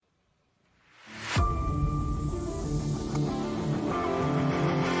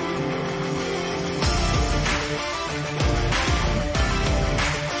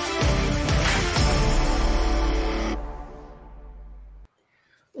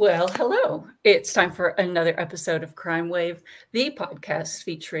Well, hello. It's time for another episode of Crime Wave, the podcast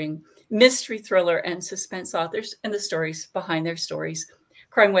featuring mystery, thriller, and suspense authors and the stories behind their stories.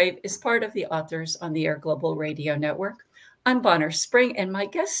 Crime Wave is part of the Authors on the Air Global Radio Network. I'm Bonner Spring, and my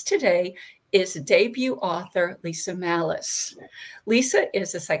guest today is debut author Lisa Malice. Lisa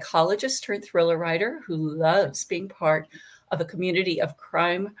is a psychologist turned thriller writer who loves being part of a community of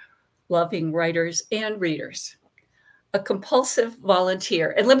crime loving writers and readers. A compulsive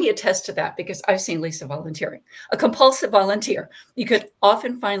volunteer, and let me attest to that because I've seen Lisa volunteering. A compulsive volunteer. You could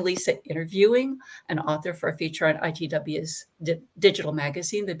often find Lisa interviewing an author for a feature on ITW's digital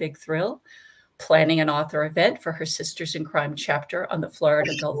magazine, The Big Thrill, planning an author event for her Sisters in Crime chapter on the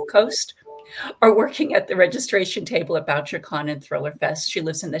Florida Gulf Coast, or working at the registration table at BoucherCon and Thriller Fest. She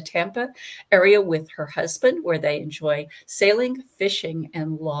lives in the Tampa area with her husband, where they enjoy sailing, fishing,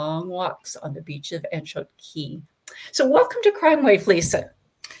 and long walks on the beach of Anchoette Key. So welcome to Crime Wave, Lisa.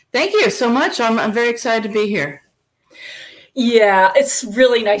 Thank you so much. I'm very excited to be here. Yeah, it's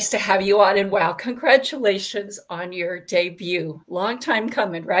really nice to have you on. And wow, congratulations on your debut. Long time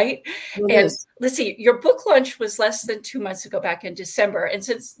coming, right? Let's see, your book launch was less than 2 months ago, back in December. And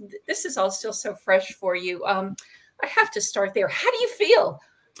since this is all still so fresh for you, I have to start there. How do you feel?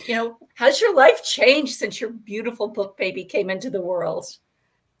 How's your life changed since your beautiful book baby came into the world?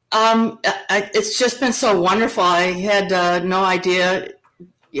 It's just been so wonderful. I had no idea,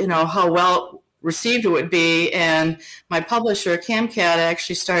 how well received it would be. And my publisher, CamCat,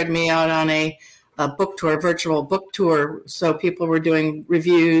 actually started me out on a book tour, virtual book tour. So people were doing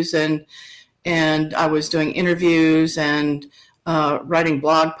reviews and I was doing interviews and writing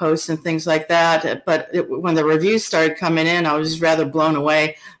blog posts and things like that. But when the reviews started coming in, I was rather blown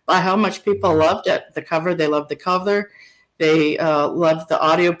away by how much people loved it. The cover, they loved the cover. They loved the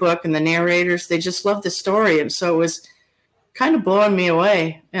audiobook and the narrators. They just loved the story. And so it was kind of blowing me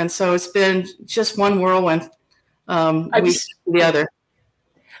away. And so it's been just one whirlwind week to the other.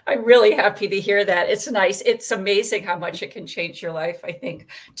 I'm really happy to hear that. It's nice. It's amazing how much it can change your life, I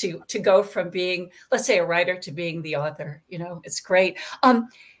think, to go from being, let's say, a writer to being the author. It's great.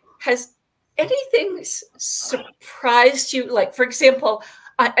 Has anything surprised you? Like, for example,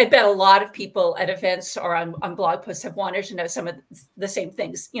 I bet a lot of people at events or on blog posts have wanted to know some of the same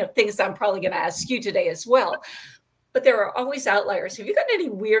things, things I'm probably going to ask you today as well. But there are always outliers. Have you gotten any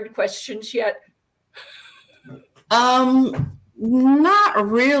weird questions yet? Not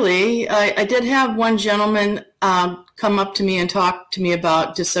really. I did have one gentleman come up to me and talk to me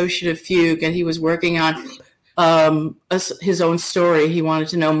about dissociative fugue, and he was working on his own story. He wanted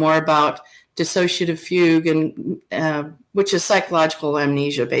to know more about dissociative fugue, and which is psychological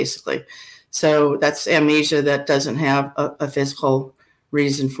amnesia, basically. So that's amnesia that doesn't have a physical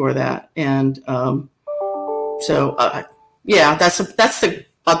reason for that. And that's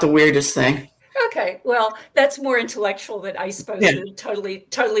about the weirdest thing. Okay, well, that's more intellectual than I suppose. Yeah.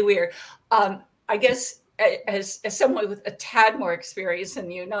 Totally weird. I guess as someone with a tad more experience than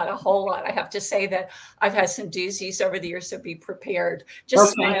you, not a whole lot, I have to say that I've had some doozies over the years, so be prepared.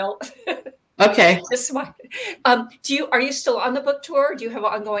 Just smile. Okay. Just smile. Are you still on the book tour? Do you have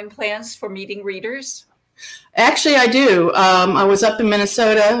ongoing plans for meeting readers? Actually, I do. I was up in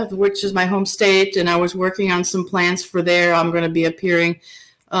Minnesota, which is my home state, and I was working on some plans for there. I'm going to be appearing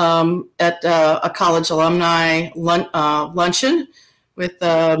at a college alumni luncheon with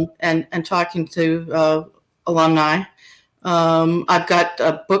and talking to alumni. I've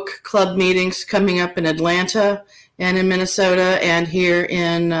got book club meetings coming up in Atlanta and in Minnesota and here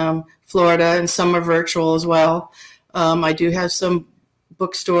in Florida, and some are virtual as well. I do have some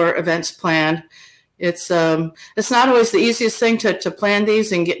bookstore events planned. It's not always the easiest thing to plan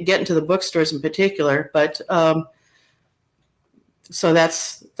these and get into the bookstores in particular, but so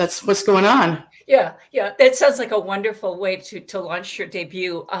that's what's going on. Yeah, that sounds like a wonderful way to launch your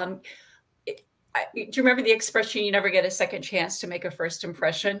debut. Do you remember the expression, you never get a second chance to make a first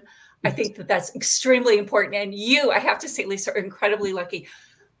impression? I think that's extremely important. And you, I have to say, Lisa, are incredibly lucky.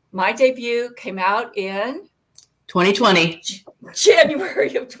 My debut came out in 2020.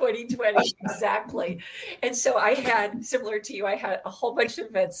 January of 2020, exactly. And so I had, similar to you, I had a whole bunch of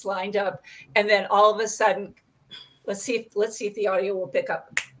events lined up. And then all of a sudden, let's see if the audio will pick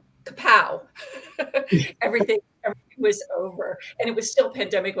up. Kapow. Everything was over. And it was still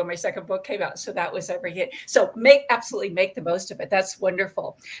pandemic when my second book came out. So that was everything. So absolutely make the most of it. That's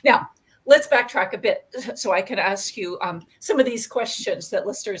wonderful. Now, let's backtrack a bit so I can ask you some of these questions that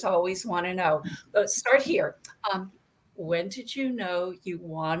listeners always want to know. Let's start here. When did you know you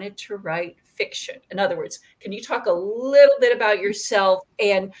wanted to write fiction? In other words, can you talk a little bit about yourself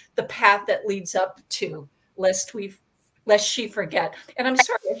and the path that leads up to, lest we've Lest She Forget. And I'm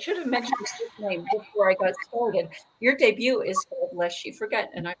sorry, I should have mentioned his name before I got started. Your debut is called Lest She Forget,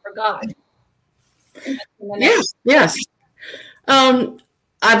 and I forgot. Yes, yes.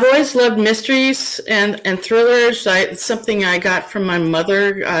 I've always loved mysteries and thrillers. It's something I got from my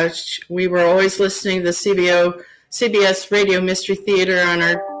mother. We were always listening to the CBS Radio Mystery Theater on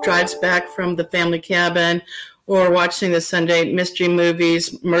our drives back from the family cabin, or watching the Sunday mystery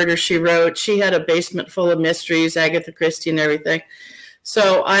movies, Murder, She Wrote. She had a basement full of mysteries, Agatha Christie and everything.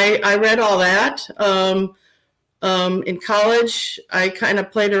 So I read all that. In college, I kind of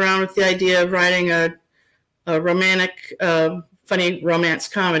played around with the idea of writing a romantic, funny romance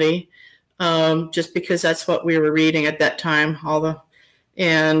comedy, just because that's what we were reading at that time. But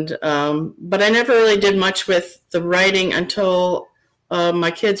I never really did much with the writing until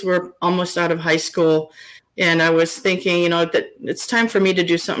my kids were almost out of high school, and I was thinking, that it's time for me to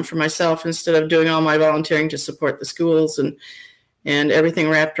do something for myself instead of doing all my volunteering to support the schools and everything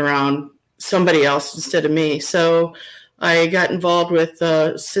wrapped around somebody else instead of me. So I got involved with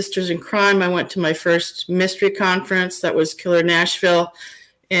Sisters in Crime. I went to my first mystery conference. That was Killer Nashville.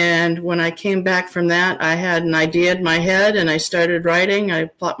 And when I came back from that, I had an idea in my head and I started writing. I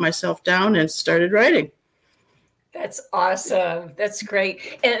plopped myself down and started writing. That's awesome. That's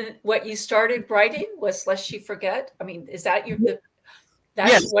great. And what you started writing was Lest She Forget? I mean, is that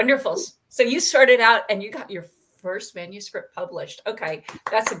that's Yes. Wonderful. So you started out and you got your first manuscript published. Okay.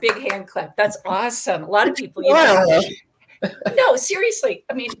 That's a big hand clap. That's awesome. A lot of people, no, seriously.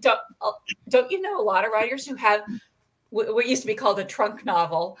 I mean, don't you know a lot of writers who have what used to be called a trunk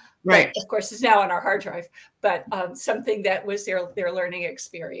novel, right? Of course, is now on our hard drive, but something that was their learning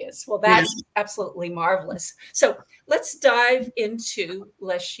experience. Well, that's absolutely marvelous. So let's dive into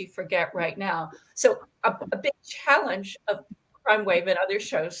Lest She Forget right now. So a big challenge of Crime Wave and other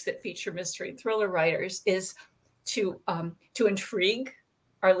shows that feature mystery and thriller writers is to intrigue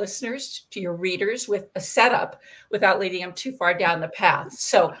our listeners, to your readers, with a setup without leading them too far down the path.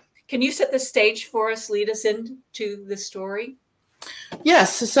 So can you set the stage for us, lead us into the story?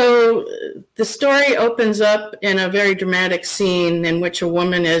 Yes. So the story opens up in a very dramatic scene in which a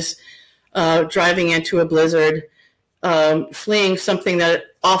woman is driving into a blizzard, fleeing something that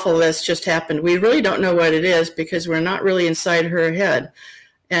awful that's just happened. We really don't know what it is because we're not really inside her head.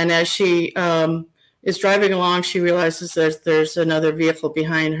 And as she is driving along, she realizes there's another vehicle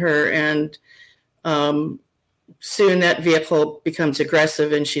behind her, and soon that vehicle becomes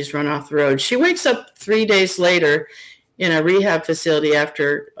aggressive and she's run off the road. She wakes up 3 days later in a rehab facility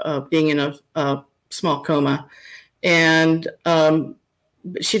after being in a small coma. And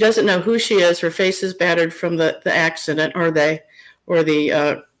she doesn't know who she is. Her face is battered from the accident or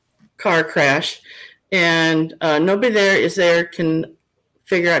the car crash. And nobody there can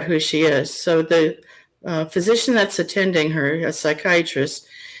figure out who she is. So the physician that's attending her, a psychiatrist,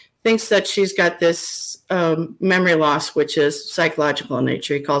 thinks that she's got this memory loss, which is psychological in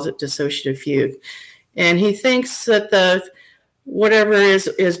nature. He calls it dissociative fugue. And he thinks that whatever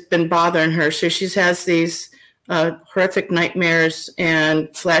has been bothering her, so she has these horrific nightmares and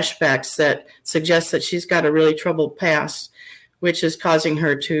flashbacks that suggest that she's got a really troubled past, which is causing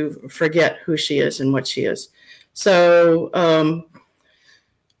her to forget who she is and what she is. So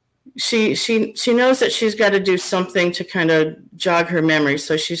she knows that she's got to do something to kind of jog her memory.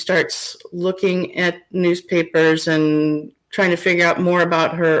 So she starts looking at newspapers and trying to figure out more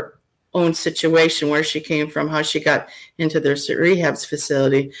about her own situation, where she came from, how she got into this rehab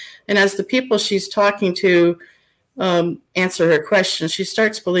facility. And as the people she's talking to answer her questions, she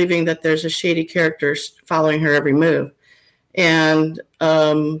starts believing that there's a shady character following her every move. And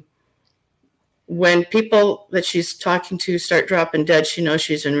when people that she's talking to start dropping dead, she knows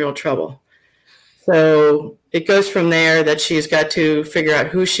she's in real trouble. So it goes from there that she's got to figure out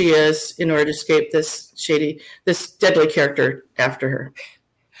who she is in order to escape this deadly character after her.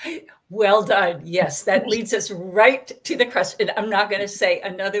 Well done. Yes, that leads us right to the question. I'm not going to say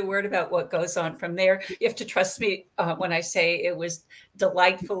another word about what goes on from there. You have to trust me when I say it was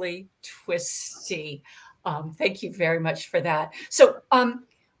delightfully twisty. Thank you very much for that. So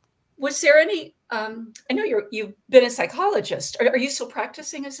was there any, I know you've been a psychologist. Are you still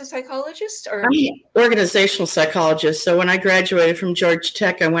practicing as a psychologist? Or? I'm an organizational psychologist. So when I graduated from Georgia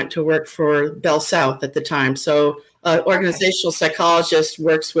Tech, I went to work for Bell South at the time. So organizational psychologist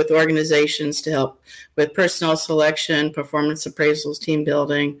works with organizations to help with personnel selection, performance appraisals, team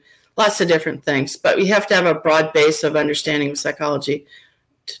building, lots of different things. But we have to have a broad base of understanding of psychology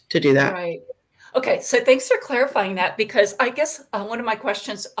to do that. Right. Okay, so thanks for clarifying that, because I guess one of my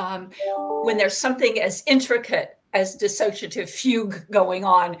questions, when there's something as intricate as dissociative fugue going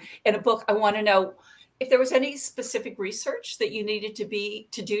on in a book, I want to know, if there was any specific research that you needed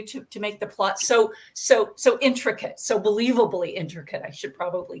to do to make the plot so intricate, so believably intricate, I should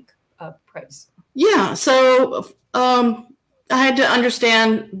probably praise. Yeah, so I had to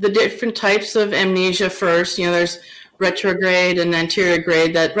understand the different types of amnesia first. There's retrograde and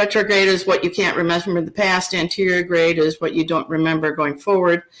anterograde. That retrograde is what you can't remember in the past. Anterograde is what you don't remember going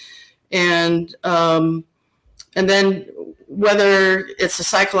forward. And then whether it's a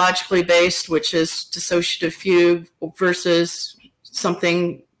psychologically based, which is dissociative fugue, versus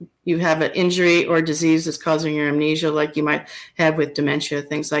something you have an injury or disease that's causing your amnesia, like you might have with dementia,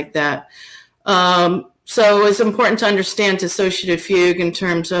 things like that. So it's important to understand dissociative fugue in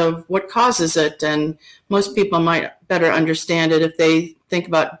terms of what causes it. And most people might better understand it if they think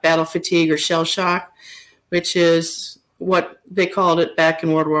about battle fatigue or shell shock, which is what they called it back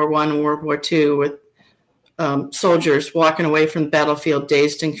in World War I and World War II, with soldiers walking away from the battlefield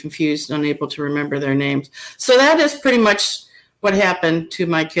dazed and confused, unable to remember their names. So that is pretty much what happened to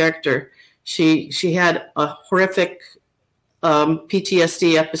my character. She had a horrific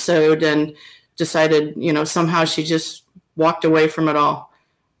PTSD episode and decided, somehow she just walked away from it all,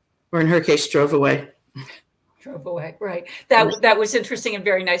 or in her case, drove away. Drove away, right. That was interesting and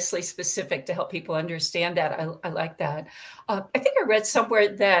very nicely specific to help people understand that. I like that. I think I read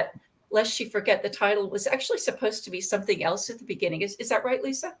somewhere that Lest She Forget, the title was actually supposed to be something else at the beginning. Is that right,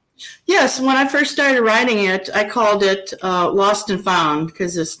 Lisa? Yes. When I first started writing it, I called it Lost and Found,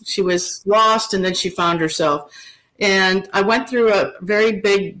 because she was lost and then she found herself. And I went through a very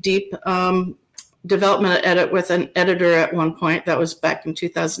big, deep development edit with an editor at one point. That was back in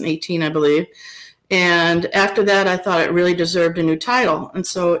 2018, I believe. And after that, I thought it really deserved a new title. And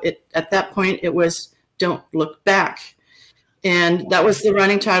so at that point, it was Don't Look Back. And that was the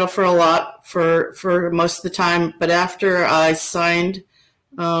running title for most of the time. But after I signed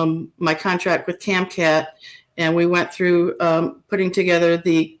my contract with CamCat and we went through putting together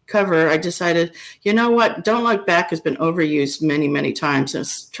the cover, I decided, you know what, Don't Look Back has been overused many, many times. And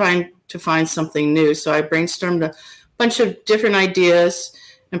it's trying to find something new. So I brainstormed a bunch of different ideas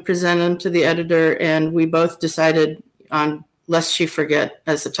and presented them to the editor. And we both decided on Lest She Forget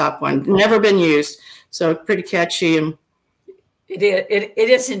as the top one. Never been used. So pretty catchy. And it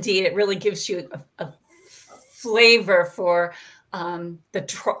is indeed. It really gives you a flavor for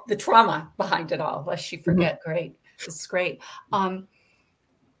the trauma behind it all. Lest She Forget. Mm-hmm. Great. It's great.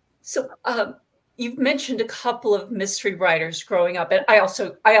 So you've mentioned a couple of mystery writers growing up, and I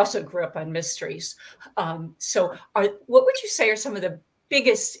also grew up on mysteries. So what would you say are some of the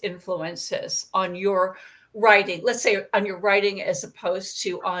biggest influences on your writing? Let's say on your writing as opposed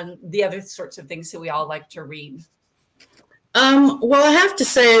to on the other sorts of things that we all like to read. Well, I have to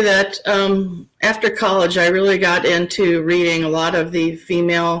say that after college, I really got into reading a lot of the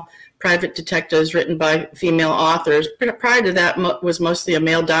female private detectives written by female authors. Prior to that, was mostly a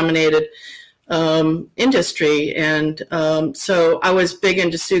male-dominated industry. And so I was big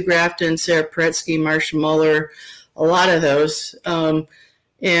into Sue Grafton, Sarah Paretsky, Marcia Muller, a lot of those.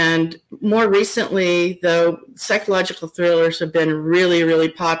 And more recently, though, psychological thrillers have been really, really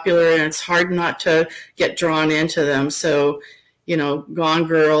popular, and it's hard not to get drawn into them. So, Gone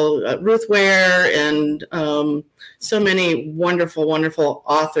Girl, Ruth Ware, and so many wonderful, wonderful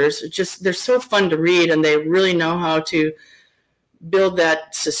authors. They're so fun to read, and they really know how to build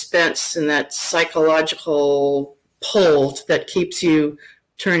that suspense and that psychological pull that keeps you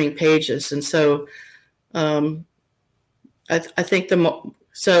turning pages. And so I think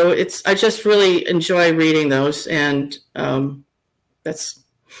I just really enjoy reading those, and that's.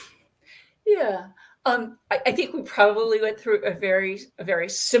 Yeah. I think we probably went through a very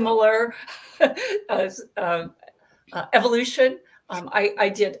similar evolution.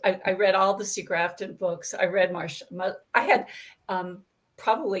 I read all the Sue Grafton books. I read Marcia. I had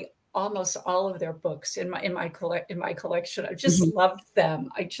probably almost all of their books in my collection. I just loved them.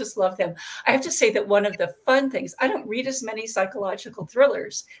 I have to say that one of the fun things, I don't read as many psychological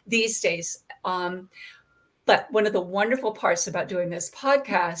thrillers these days. But one of the wonderful parts about doing this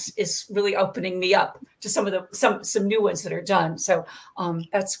podcast is really opening me up to some new ones that are done. So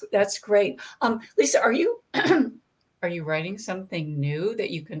that's great. Lisa, are you writing something new that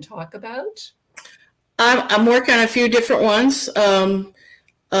you can talk about? I'm working on a few different ones.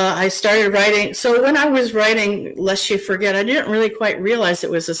 I started writing. So when I was writing Lest She Forget, I didn't really quite realize it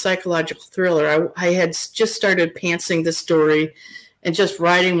was a psychological thriller. I had just started pantsing the story and just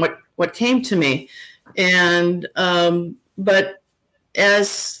writing what came to me. And but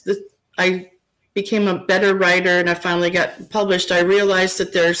as I became a better writer and I finally got published, I realized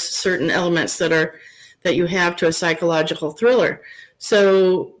that there's certain elements that you have to a psychological thriller.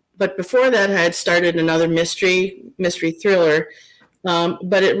 So but before that, I had started another mystery thriller,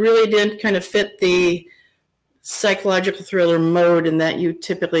 but it really didn't kind of fit the psychological thriller mode in that you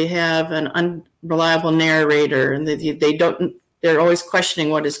typically have an unreliable narrator, and they're always questioning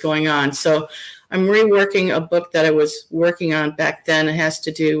what is going on. So I'm reworking a book that I was working on back then. It has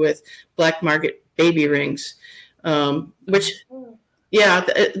to do with black market baby rings, which, yeah,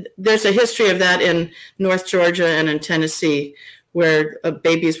 there's a history of that in North Georgia and in Tennessee, where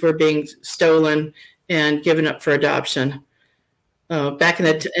babies were being stolen and given up for adoption. Back in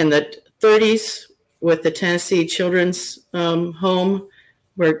the 30s, with the Tennessee Children's Home,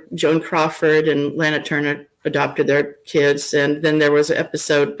 where Joan Crawford and Lana Turner adopted their kids. And then there was an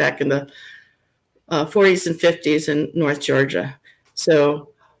episode back in the 40s and 50s in North Georgia. So.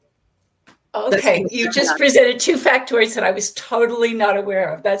 Okay, you just presented two factoids that I was totally not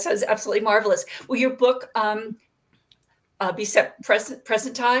aware of. That sounds absolutely marvelous. Will your book be set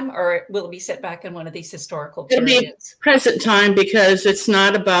present time, or will it be set back in one of these historical periods? It'll be present time, because it's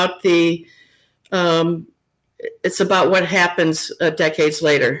not about the it's about what happens decades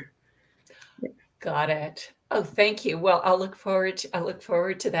later. Got it. Oh, thank you. Well, I look forward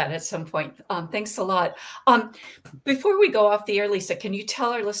to that at some point. Thanks a lot. Before we go off the air, Lisa, can you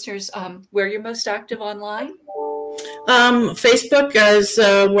tell our listeners where you're most active online? Facebook is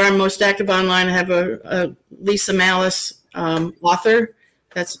where I'm most active online. I have a Lisa Malice author.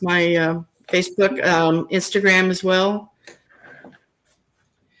 That's my Facebook. Instagram as well.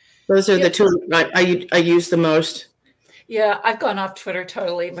 Those are the two I use the most. Yeah, I've gone off Twitter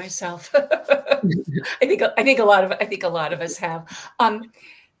totally myself. I think a lot of us have.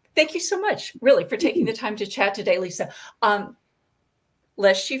 Thank you so much, really, for taking the time to chat today, Lisa.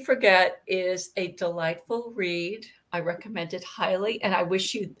 Lest You Forget is a delightful read. I recommend it highly, and I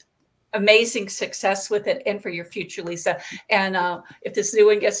wish you amazing success with it and for your future, Lisa. And if this new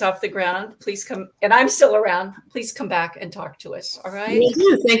one gets off the ground, please come, and I'm still around, please come back and talk to us. All right?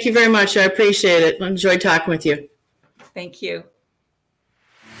 Thank you very much. I appreciate it. I enjoyed talking with you. Thank you.